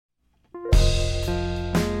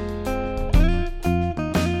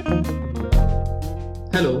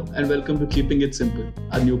Hello and welcome to Keeping It Simple,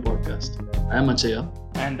 our new podcast. I am Achaya.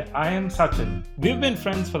 And I am Sachin. We've been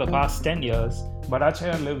friends for the past 10 years, but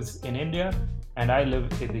Achaya lives in India and I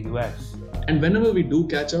live in the US. And whenever we do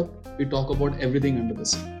catch up, we talk about everything under the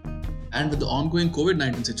sun. And with the ongoing COVID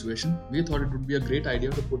 19 situation, we thought it would be a great idea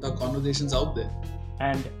to put our conversations out there.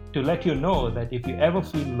 And to let you know that if you ever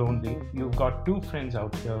feel lonely, you've got two friends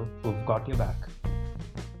out here who've got your back.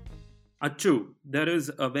 Achu, there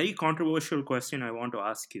is a very controversial question I want to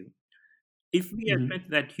ask you. If we admit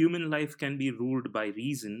that human life can be ruled by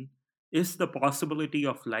reason, is the possibility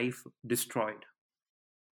of life destroyed?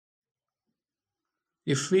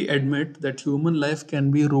 If we admit that human life can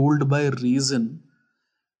be ruled by reason,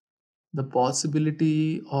 the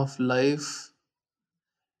possibility of life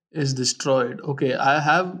is destroyed. Okay, I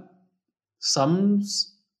have some.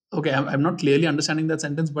 Okay, I'm not clearly understanding that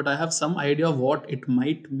sentence, but I have some idea of what it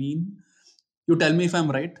might mean. You tell me if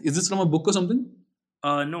I'm right. Is this from a book or something?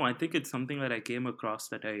 No, I think it's something that I came across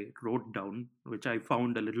that I wrote down, which I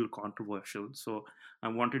found a little controversial. So I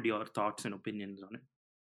wanted your thoughts and opinions on it.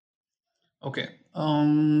 Okay.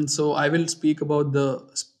 So I will speak about the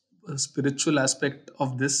spiritual aspect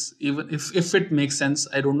of this, even if it makes sense.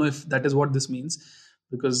 I don't know if that is what this means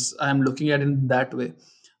because I am looking at it in that way.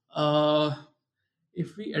 Uh,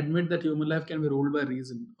 if we admit that human life can be ruled by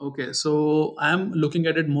reason, okay. So I am looking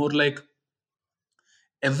at it more like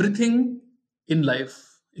everything in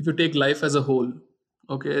life. If you take life as a whole,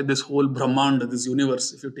 okay, this whole Brahmanda, this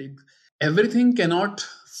universe, if you take everything cannot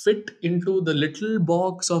fit into the little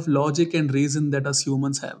box of logic and reason that us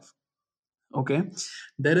humans have. Okay,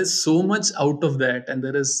 there is so much out of that, and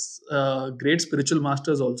there is great spiritual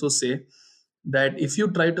masters also say that if you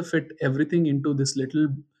try to fit everything into this little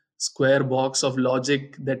square box of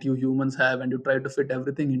logic that you humans have, and you try to fit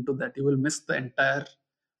everything into that, you will miss the entire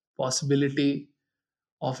possibility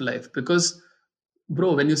of life. Because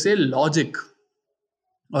bro, when you say logic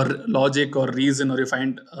or reason, or you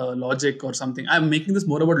find logic or something, I'm making this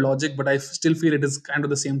more about logic, but I still feel it is kind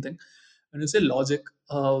of the same thing. When you say logic,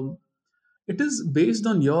 it is based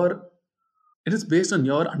on your it is based on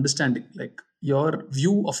your understanding, like your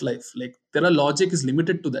view of life. Like there are logic is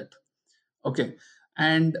limited to that. Okay,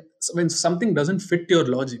 and so when something doesn't fit your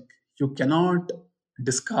logic, you cannot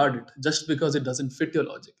discard it just because it doesn't fit your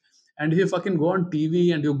logic. And if you fucking go on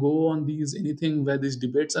TV and you go on these anything where these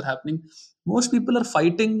debates are happening, most people are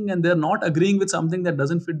fighting and they're not agreeing with something that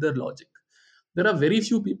doesn't fit their logic. There are very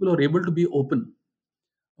few people who are able to be open.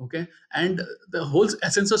 Okay, and the whole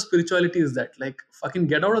essence of spirituality is that, like, fucking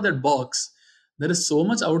get out of that box. There is so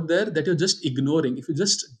much out there that you're just ignoring. If you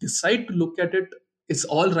just decide to look at it, it's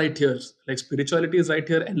all right here. Like spirituality is right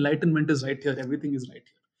here, enlightenment is right here, everything is right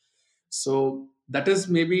here. So that is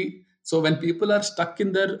maybe, so when people are stuck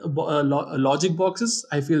in their logic boxes,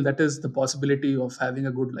 I feel that is the possibility of having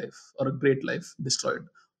a good life or a great life destroyed.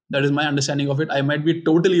 That is my understanding of it. I might be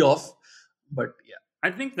totally off, but yeah. I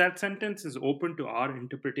think that sentence is open to our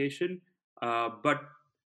interpretation, but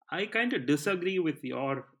I kind of disagree with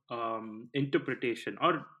your interpretation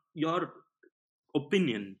or your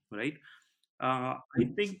opinion, right? I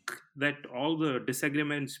think that all the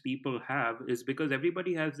disagreements people have is because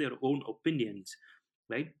everybody has their own opinions,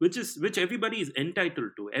 right? Which everybody is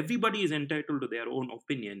entitled to. Everybody is entitled to their own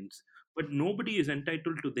opinions, but nobody is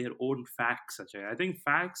entitled to their own facts. Ajay. I think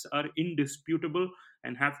facts are indisputable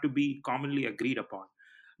and have to be commonly agreed upon.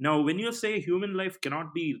 Now, when you say human life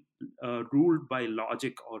cannot be ruled by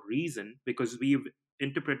logic or reason, because we've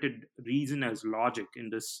interpreted reason as logic in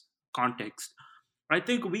this context, I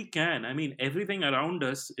think we can. I mean, everything around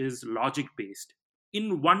us is logic based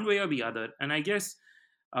in one way or the other. And I guess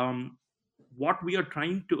um, what we are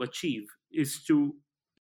trying to achieve is to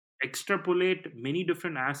extrapolate many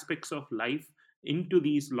different aspects of life into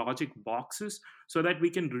these logic boxes so that we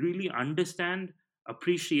can really understand,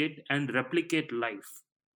 appreciate, and replicate life.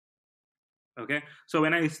 Okay, so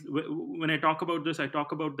when I talk about this, I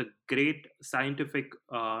talk about the great scientific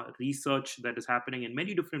research that is happening in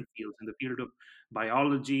many different fields, in the field of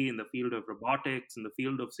biology, in the field of robotics, in the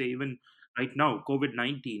field of, say, even right now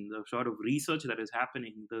COVID-19, the sort of research that is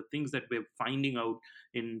happening, the things that we're finding out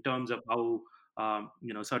in terms of how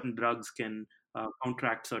certain drugs can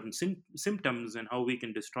counteract certain symptoms, and how we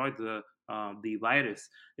can destroy the virus.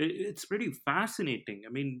 It's pretty fascinating.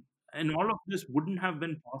 I mean, and all of this wouldn't have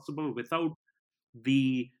been possible without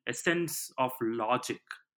the essence of logic.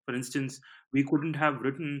 For instance, we couldn't have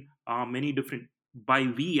written many different by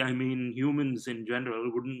we, I mean humans in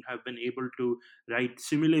general, wouldn't have been able to write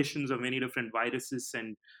simulations of many different viruses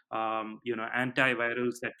and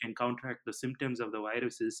antivirals that can counteract the symptoms of the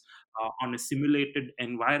viruses on a simulated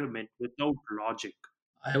environment without logic.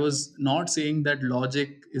 I was not saying that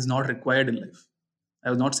logic is not required in life. I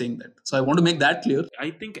was not saying that. So I want to make that clear.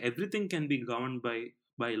 I think everything can be governed by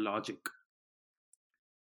logic.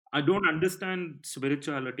 I don't understand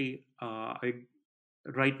spirituality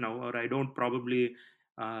right now, or I don't probably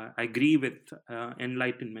agree with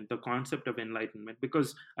enlightenment, the concept of enlightenment,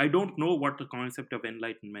 because I don't know what the concept of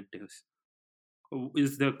enlightenment is.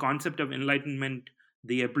 Is the concept of enlightenment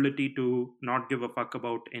the ability to not give a fuck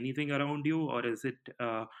about anything around you, or is it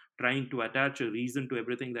trying to attach a reason to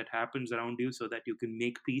everything that happens around you so that you can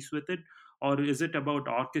make peace with it, or is it about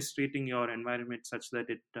orchestrating your environment such that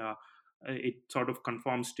it sort of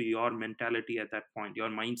conforms to your mentality at that point, your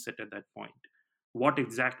mindset at that point? What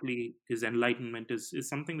exactly is enlightenment is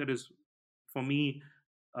something that is, for me,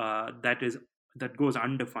 that goes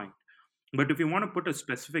undefined. But if you want to put a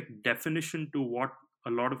specific definition to what a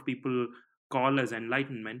lot of people call as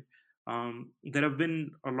enlightenment, there have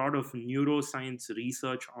been a lot of neuroscience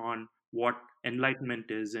research on what enlightenment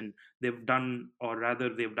is, and they've done, or rather,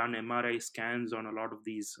 they've done MRI scans on a lot of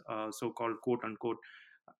these so-called quote unquote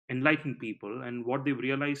enlightened people. And what they've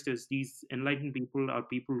realized is these enlightened people are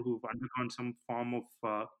people who've undergone some form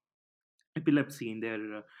of epilepsy in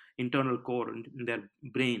their internal core and in their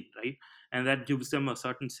brain, right? And that gives them a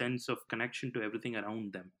certain sense of connection to everything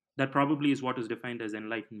around them. That probably is what is defined as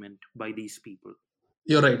enlightenment by these people.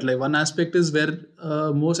 You're right. Like one aspect is where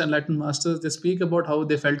most enlightened masters they speak about how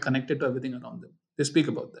they felt connected to everything around them. They speak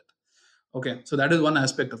about that. Okay, so that is one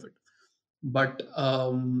aspect of it. But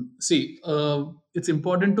see, it's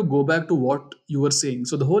important to go back to what you were saying.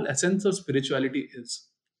 So the whole essence of spirituality is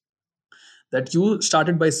that you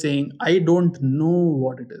started by saying, I don't know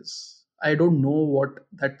what it is. I don't know what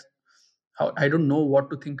that how I don't know what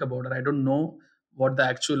to think about, or I don't know what the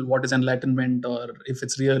actual what is enlightenment, or if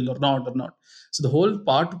it's real or not. So the whole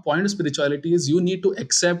point of spirituality is you need to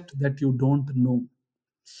accept that you don't know.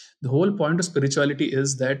 The whole point of spirituality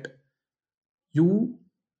is that you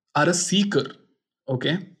are a seeker.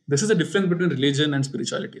 Okay, this is a difference between religion and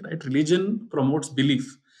spirituality, right? Religion promotes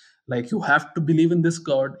belief, like you have to believe in this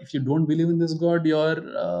god. If you don't believe in this god, you're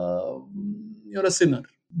a sinner.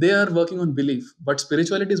 They are working on belief, but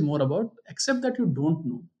spirituality is more about accept that you don't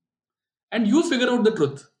know and you figure out the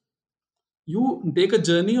truth. You take a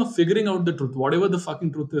journey of figuring out the truth, whatever the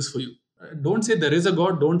fucking truth is for you. Don't say there is a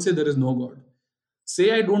god, don't say there is no god.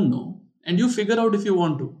 Say I don't know, and you figure out if you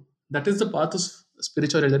want to. That is the path of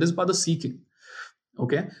spirituality, that is the path of seeking.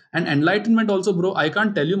 Okay, and enlightenment also, bro, I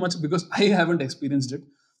can't tell you much because I haven't experienced it.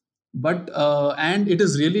 But and it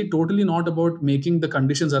is really totally not about making the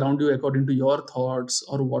conditions around you according to your thoughts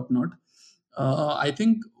or whatnot. I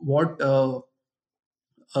think what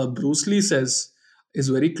Bruce Lee says is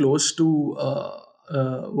very close to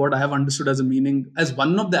what I have understood as a meaning, as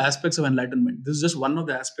one of the aspects of enlightenment. This is just one of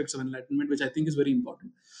the aspects of enlightenment, which I think is very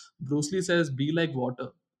important. Bruce Lee says, be like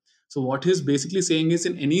water. So, what he's basically saying is,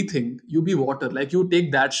 in anything, you be water. Like you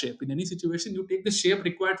take that shape. In any situation, you take the shape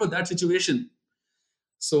required for that situation.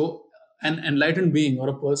 So, an enlightened being or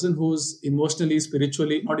a person who's emotionally,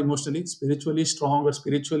 spiritually, not emotionally, spiritually strong or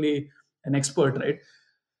spiritually an expert, right?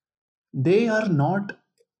 They are not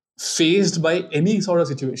phased by any sort of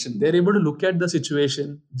situation. They're able to look at the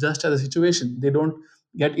situation just as a situation. They don't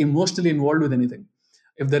get emotionally involved with anything.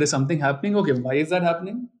 If there is something happening, okay, why is that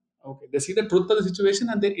happening? Okay, they see the truth of the situation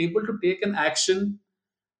and they're able to take an action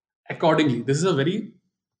accordingly. This is a very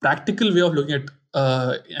practical way of looking at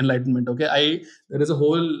enlightenment. Okay, I there is a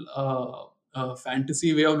whole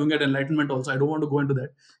fantasy way of looking at enlightenment. Also, I don't want to go into that.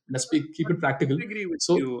 Let's keep it practical. I agree with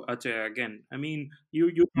So, you, Achay. Again, I mean,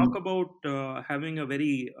 you talk mm, about having a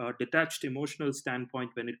very detached emotional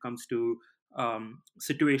standpoint when it comes to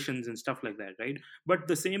situations and stuff like that, right? But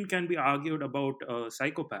the same can be argued about a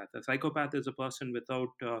psychopath. A psychopath is a person without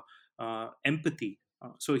empathy,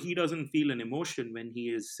 so he doesn't feel an emotion when he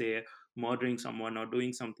is, say, murdering someone or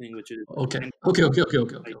doing something which is okay, against okay, okay, okay,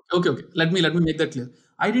 okay, okay, like, okay, okay. Let me make that clear.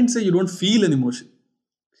 I didn't say you don't feel an emotion.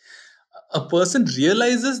 A person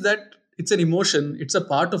realizes that it's an emotion, it's a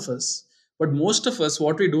part of us. But most of us,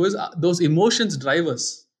 what we do is those emotions drive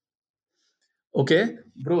us. Okay,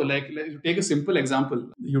 bro. Like you take a simple example.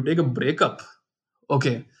 You take a breakup.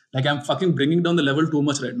 Okay, like I'm fucking bringing down the level too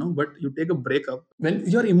much right now. But you take a breakup when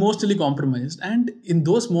you're emotionally compromised, and in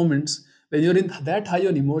those moments when you're in that high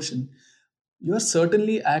on emotion, you are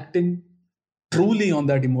certainly acting truly on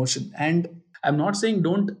that emotion. And I'm not saying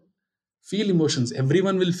don't feel emotions.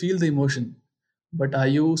 Everyone will feel the emotion. But are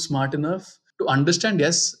you smart enough to understand,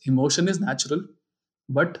 yes, emotion is natural,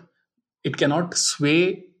 but it cannot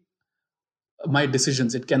sway my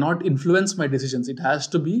decisions. It cannot influence my decisions. It has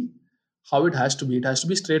to be how it has to be. It has to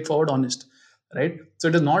be straightforward, honest, right? So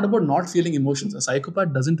it is not about not feeling emotions. A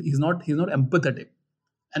psychopath doesn't. He's not empathetic.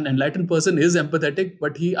 An enlightened person is empathetic,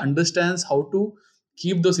 but he understands how to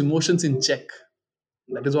keep those emotions in check.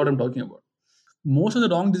 That is what I'm talking about. Most of the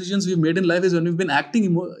wrong decisions we've made in life is when we've been acting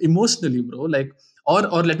emotionally, bro. Like, or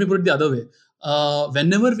let me put it the other way.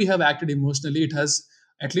 Whenever we have acted emotionally, it has,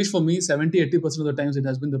 at least for me, 70-80% of the times it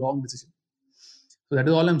has been the wrong decision. So that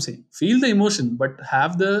is all I'm saying. Feel the emotion, but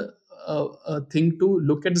have the thing to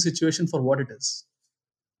look at the situation for what it is.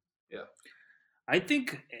 Yeah. I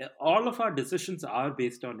think all of our decisions are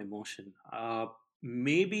based on emotion.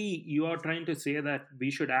 Maybe you are trying to say that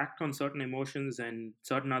we should act on certain emotions and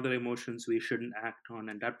certain other emotions we shouldn't act on,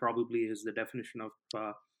 and that probably is the definition of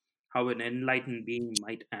how an enlightened being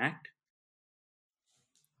might act.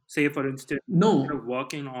 Say, for instance, instead No. of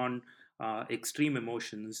working on extreme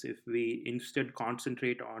emotions, if we instead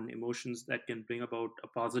concentrate on emotions that can bring about a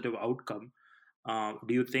positive outcome,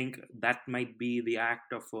 do you think that might be the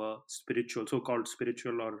act of a spiritual, so-called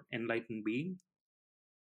spiritual or enlightened being?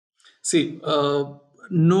 See,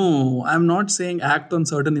 no, I'm not saying act on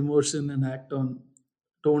certain emotion and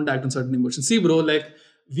don't act on certain emotion. See, bro, like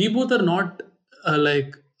we both are not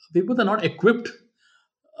like we both are not equipped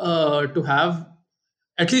to have,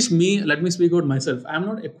 at least me, let me speak about myself. I'm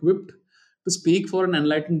not equipped to speak for an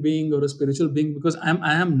enlightened being or a spiritual being, because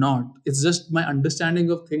I am not. It's just my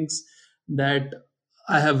understanding of things that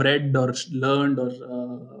I have read or learned or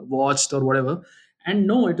watched or whatever. And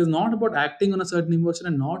no, it is not about acting on a certain emotion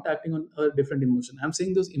and not acting on a different emotion. I'm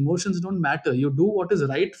saying those emotions don't matter. You do what is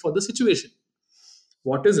right for the situation.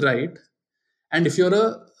 What is right, and if you're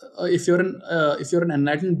an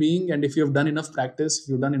enlightened being, and if you've done enough practice, if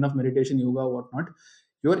you've done enough meditation, yoga, whatnot,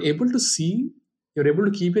 you're able to see, you're able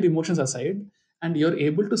to keep your emotions aside, and you're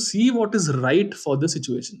able to see what is right for the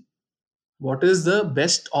situation, what is the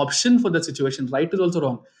best option for that situation. Right is also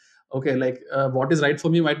wrong. Okay, like what is right for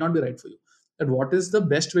me might not be right for you. But what is the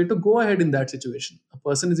best way to go ahead in that situation? A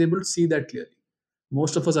person is able to see that clearly.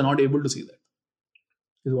 Most of us are not able to see that,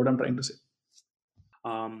 is what I'm trying to say.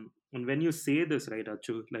 And when you say this, right,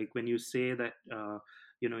 Achu, like when you say that,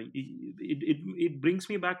 it brings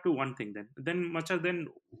me back to one thing. Then much as then,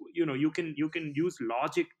 you can use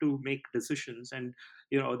logic to make decisions, and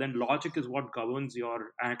then logic is what governs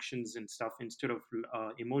your actions and stuff instead of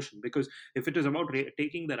emotion. Because if it is about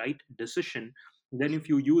taking the right decision, then if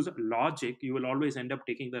you use logic, you will always end up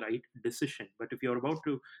taking the right decision. But if you're about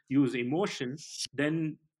to use emotion,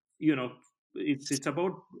 then you know it's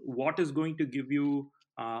about what is going to give you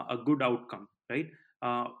a good outcome, right?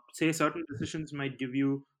 Say certain decisions might give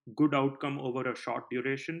you good outcome over a short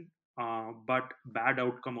duration, but bad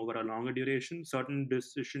outcome over a longer duration. Certain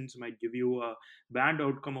decisions might give you a bad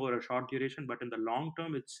outcome over a short duration, but in the long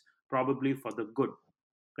term it's probably for the good,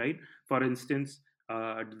 right? For instance,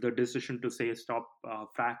 the decision to say stop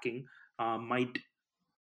fracking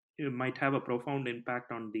might have a profound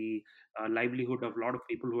impact on the livelihood of a lot of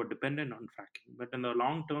people who are dependent on fracking. But in the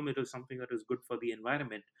long term, it is something that is good for the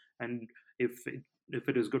environment. And if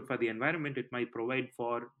it is good for the environment, it might provide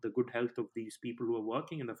for the good health of these people who are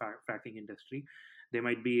working in the fracking industry. They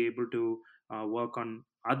might be able to work on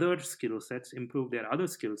other skill sets, improve their other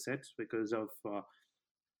skill sets because of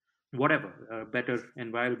whatever, better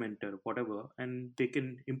environment or whatever, and they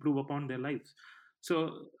can improve upon their lives.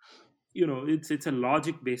 So it's a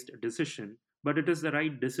logic based decision, but it is the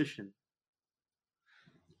right decision.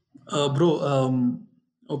 Bro,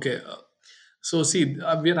 okay. So, see,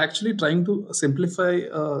 we are actually trying to simplify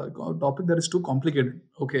a topic that is too complicated.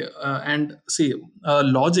 Okay. And see,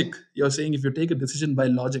 logic, you're saying if you take a decision by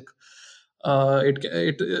logic,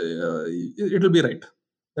 it will be right.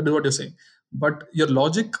 That is what you're saying. But your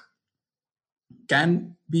logic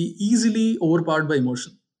can be easily overpowered by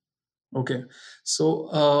emotion. Okay. So,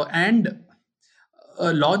 and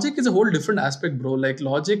logic is a whole different aspect, bro. Like,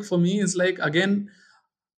 logic for me is like, again,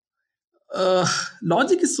 uh,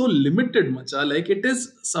 logic is so limited, macha. Like, it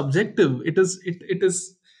is subjective. It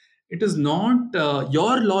is not,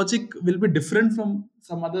 your logic will be different from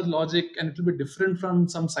some other logic, and it will be different from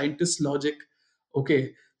some scientist logic.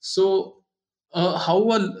 Okay, so how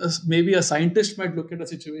maybe a scientist might look at a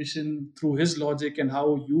situation through his logic, and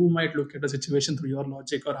how you might look at a situation through your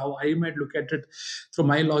logic, or how I might look at it through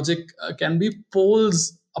my logic, can be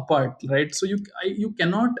poles apart, right? So you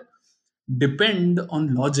cannot depend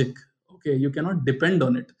on logic. Okay, you cannot depend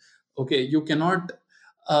on it. Okay, you cannot.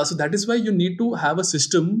 So that is why you need to have a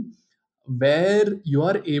system where you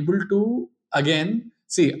are able to, again,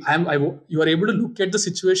 See, you are able to look at the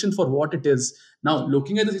situation for what it is. Now,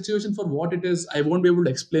 looking at the situation for what it is, I won't be able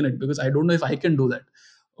to explain it because I don't know if I can do that.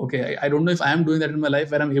 Okay, I don't know if I am doing that in my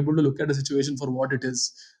life where I'm able to look at the situation for what it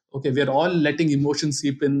is. Okay, we're all letting emotions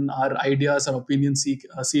seep in, our ideas, our opinions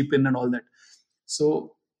seep in, and all that.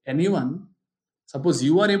 So anyone, suppose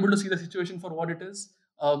you are able to see the situation for what it is.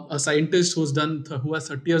 A scientist who has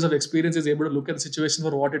 30 years of experience is able to look at the situation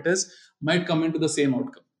for what it is, might come into the same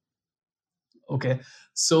outcome. Okay,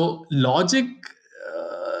 so logic,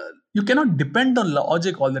 you cannot depend on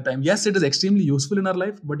logic all the time. Yes, it is extremely useful in our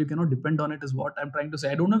life, but you cannot depend on it. Is what I'm trying to say.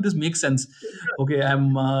 I don't know if this makes sense. It does. Okay,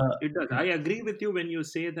 I'm. It does. I agree with you when you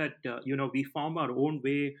say that we form our own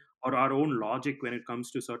way or our own logic when it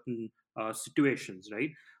comes to certain situations,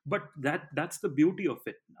 right? But that's the beauty of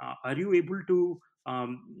it. Are you able to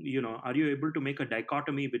are you able to make a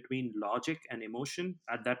dichotomy between logic and emotion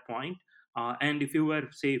at that point? And if you were,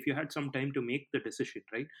 say, if you had some time to make the decision,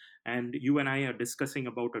 right, and you and I are discussing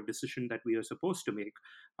about a decision that we are supposed to make,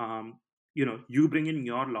 you bring in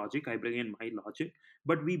your logic, I bring in my logic,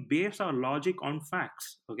 but we base our logic on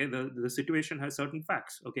facts. Okay, the situation has certain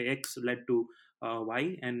facts. Okay, X led to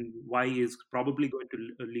Y, and Y is probably going to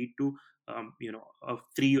lead to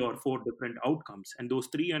three or four different outcomes, and those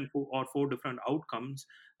three and four different outcomes,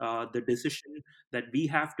 the decision that we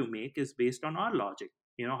have to make is based on our logic.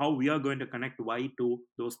 How we are going to connect Y to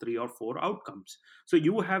those three or four outcomes. So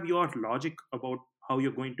you have your logic about how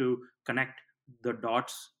you're going to connect the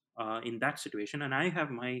dots in that situation, and I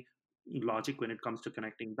have my logic when it comes to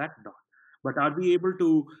connecting that dot. But are we able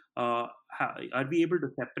to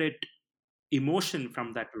separate emotion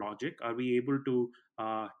from that logic? Are we able to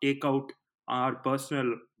take out our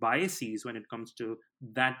personal biases when it comes to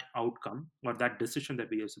that outcome or that decision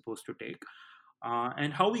that we are supposed to take,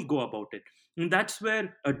 and how we go about it? And that's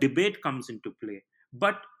where a debate comes into play.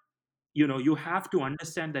 But you have to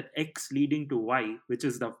understand that X leading to Y, which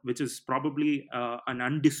is probably an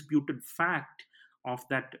undisputed fact of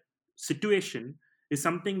that situation, is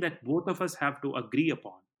something that both of us have to agree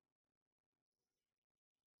upon.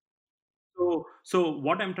 So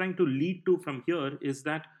what I'm trying to lead to from here is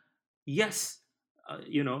that, yes,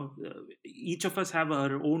 each of us have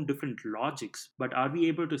our own different logics, but are we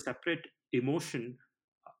able to separate emotion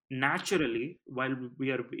naturally while we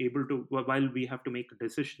have to make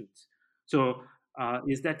decisions? So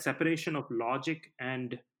is that separation of logic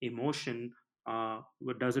and emotion,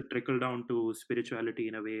 does it trickle down to spirituality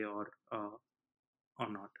in a way, or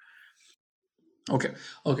not? Okay,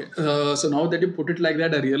 okay. So now that you put it like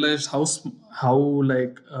that, I realized how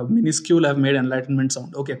like minuscule I've made enlightenment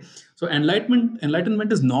sound. Okay, so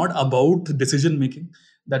enlightenment is not about decision making.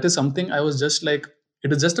 That is something I was just like,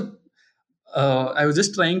 it is just a I was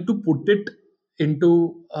just trying to put it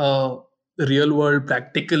into real world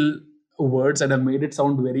practical words, and I made it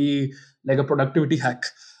sound very like a productivity hack.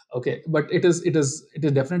 Okay, but it is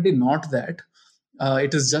definitely not that.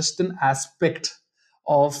 It is just an aspect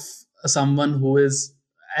of someone who is,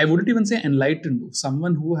 I wouldn't even say enlightened,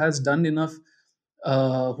 someone who has done enough,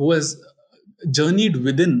 who has journeyed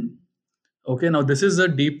within. Okay, now this is a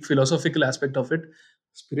deep philosophical aspect of it.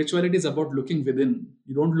 Spirituality is about looking within.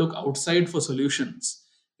 You don't look outside for solutions.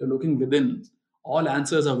 You're looking within. All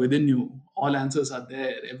answers are within you. All answers are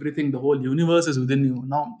there. Everything, the whole universe is within you.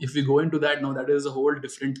 Now, if we go into that, now that is a whole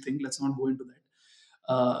different thing. Let's not go into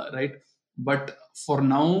that. Right? But for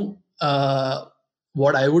now,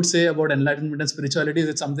 what I would say about enlightenment and spirituality is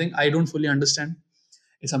it's something I don't fully understand.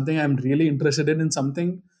 It's something I'm really interested in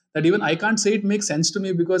something that even I can't say it makes sense to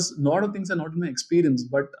me because a lot of things are not in my experience.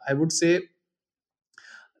 But I would say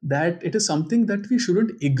that it is something that we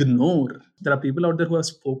shouldn't ignore. There are people out there who have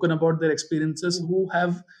spoken about their experiences, who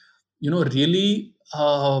have, really,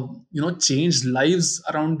 changed lives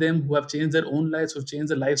around them, who have changed their own lives, who have changed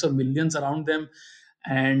the lives of millions around them.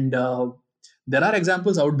 And there are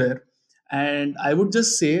examples out there. And I would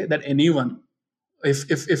just say that anyone,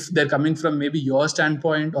 if they're coming from maybe your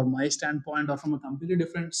standpoint or my standpoint or from a completely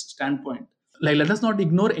different standpoint, like, let us not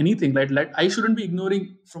ignore anything. Like, I shouldn't be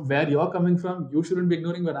ignoring from where you're coming from, you shouldn't be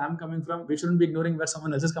ignoring where I'm coming from, we shouldn't be ignoring where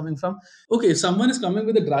someone else is coming from. Okay, if someone is coming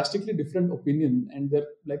with a drastically different opinion and they're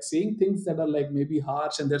like saying things that are like maybe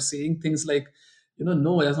harsh, and they're saying things like,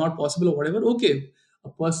 no, that's not possible or whatever. Okay,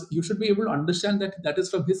 of course you should be able to understand that that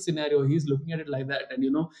is from his scenario, he's looking at it like that. And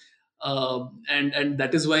and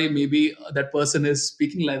that is why maybe that person is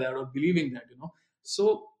speaking like that or believing that.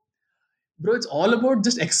 So, bro, it's all about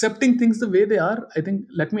just accepting things the way they are. I think,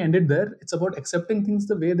 let me end it there. It's about accepting things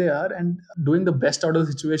the way they are and doing the best out of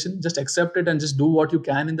the situation. Just accept it and just do what you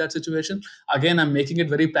can in that situation. Again, I'm making it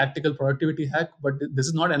very practical productivity hack, but this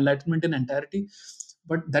is not enlightenment in entirety.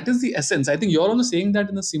 But that is the essence. I think you're also saying that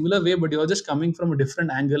in a similar way, but you're just coming from a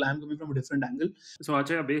different angle. I'm coming from a different angle. So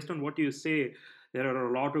Achaya, based on what you say, there are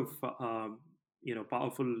a lot of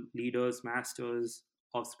powerful leaders, masters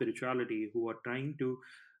of spirituality who are trying to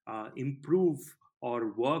improve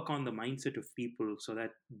or work on the mindset of people so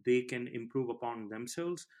that they can improve upon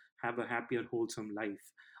themselves, have a happier, wholesome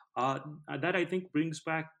life. Uh, that I think brings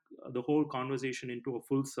back the whole conversation into a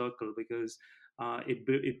full circle, because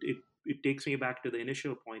it takes me back to the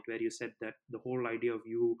initial point where you said that the whole idea of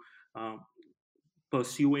you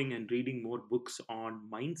pursuing and reading more books on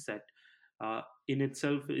mindset in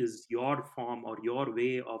itself is your form or your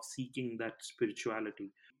way of seeking that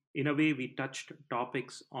spirituality. In a way, we touched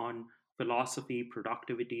topics on philosophy,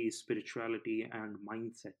 productivity, spirituality, and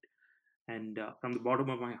mindset. And from the bottom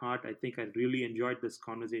of my heart, I think I really enjoyed this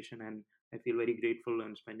conversation, and I feel very grateful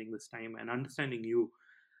in spending this time and understanding you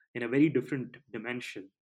in a very different dimension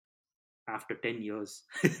after 10 years.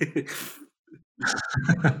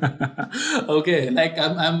 Okay, like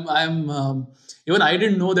even I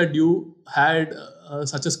didn't know that you had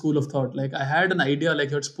such a school of thought. Like I had an idea, like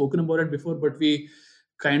you had spoken about it before, but we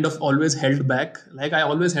kind of always held back. Like I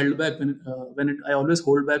always held back I always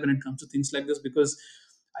hold back when it comes to things like this, because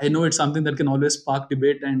I know it's something that can always spark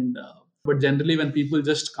debate. And but generally, when people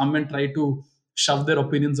just come and try to shove their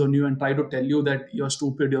opinions on you and try to tell you that you're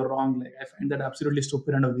stupid, you're wrong, like I find that absolutely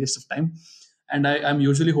stupid and a waste of time. And I'm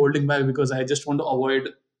usually holding back because I just want to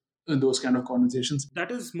avoid those kind of conversations.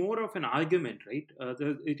 That is more of an argument, right?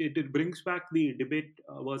 It brings back the debate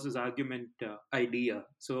versus argument idea.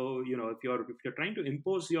 So if you're trying to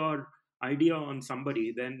impose your idea on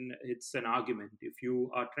somebody, then it's an argument. If you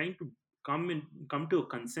are trying to come to a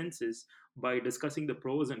consensus by discussing the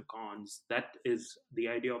pros and cons, that is the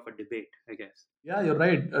idea of a debate, I guess. Yeah, you're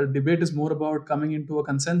right. A debate is more about coming into a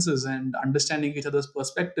consensus and understanding each other's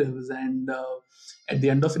perspectives. And at the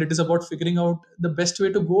end of it, it is about figuring out the best way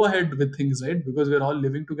to go ahead with things, right? Because we're all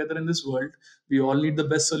living together in this world. We all need the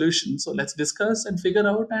best solution. So let's discuss and figure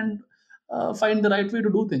out and find the right way to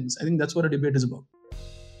do things. I think that's what a debate is about.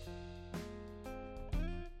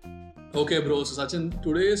 Okay, bro. So, Sachin,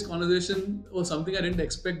 today's conversation was something I didn't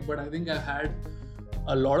expect, but I think I had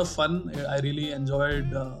a lot of fun. I really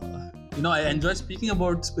enjoyed, I enjoy speaking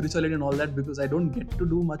about spirituality and all that, because I don't get to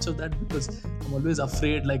do much of that, because I'm always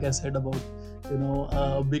afraid, like I said, about,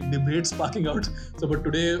 big debates sparking out. So, but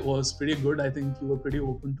today was pretty good. I think you were pretty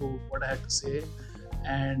open to what I had to say.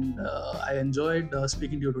 And I enjoyed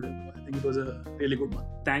speaking to you today, bro. I think it was a really good one.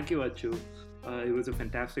 Thank you, Achu. It was a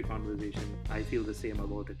fantastic conversation. I feel the same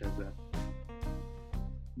about it as well.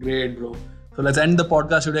 Great, bro. So let's end the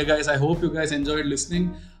podcast today, guys. I hope you guys enjoyed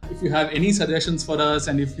listening. If you have any suggestions for us,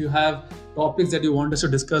 and if you have topics that you want us to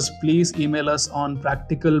discuss, please email us on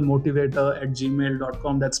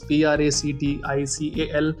practicalmotivator@gmail.com. That's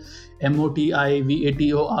practicalmotivator,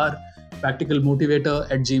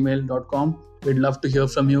 practicalmotivator@gmail.com. We'd love to hear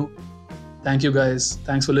from you. Thank you, guys.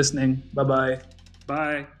 Thanks for listening. Bye-bye.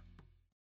 Bye.